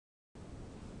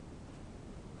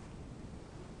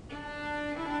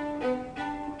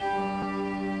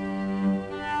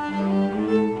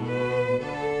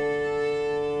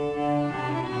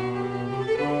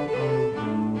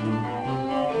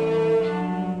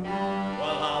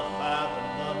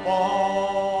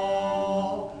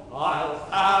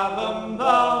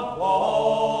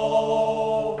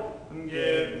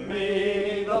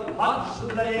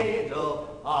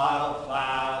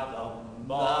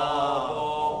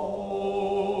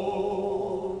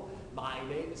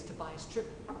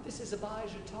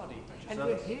And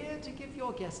we're here to give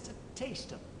your guests a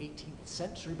taste of 18th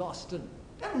century Boston.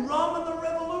 And rum and the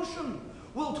revolution.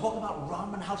 We'll talk about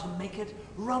rum and how to make it,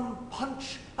 rum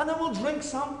punch, and then we'll drink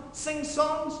some, sing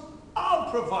songs. I'll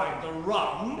provide the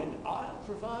rum. And I'll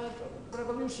provide the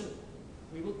revolution.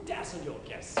 We will dazzle your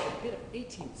guests with a bit of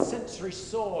 18th century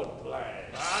swordplay.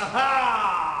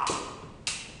 Aha!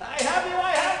 I have you!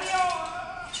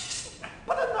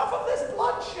 But enough of this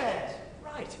bloodshed.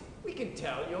 Right, we can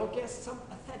tell your guests some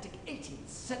authentic 18th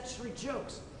century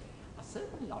jokes. A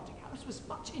certain lodging house was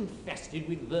much infested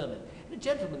with vermin, and a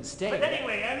gentleman staying But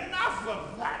anyway, enough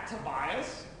of that,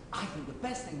 Tobias. I think the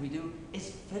best thing we do is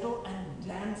fiddle and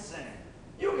dancing.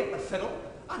 You get the fiddle.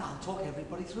 And I'll talk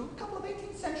everybody through a couple of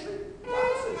 18th century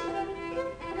dances.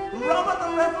 Rum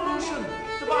and the revolution.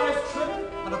 Tobias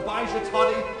Tripp and Abijah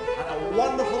Toddy, and a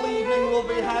wonderful evening will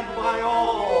be had by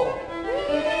all.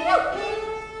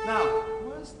 Now,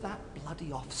 where's that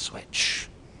bloody off switch?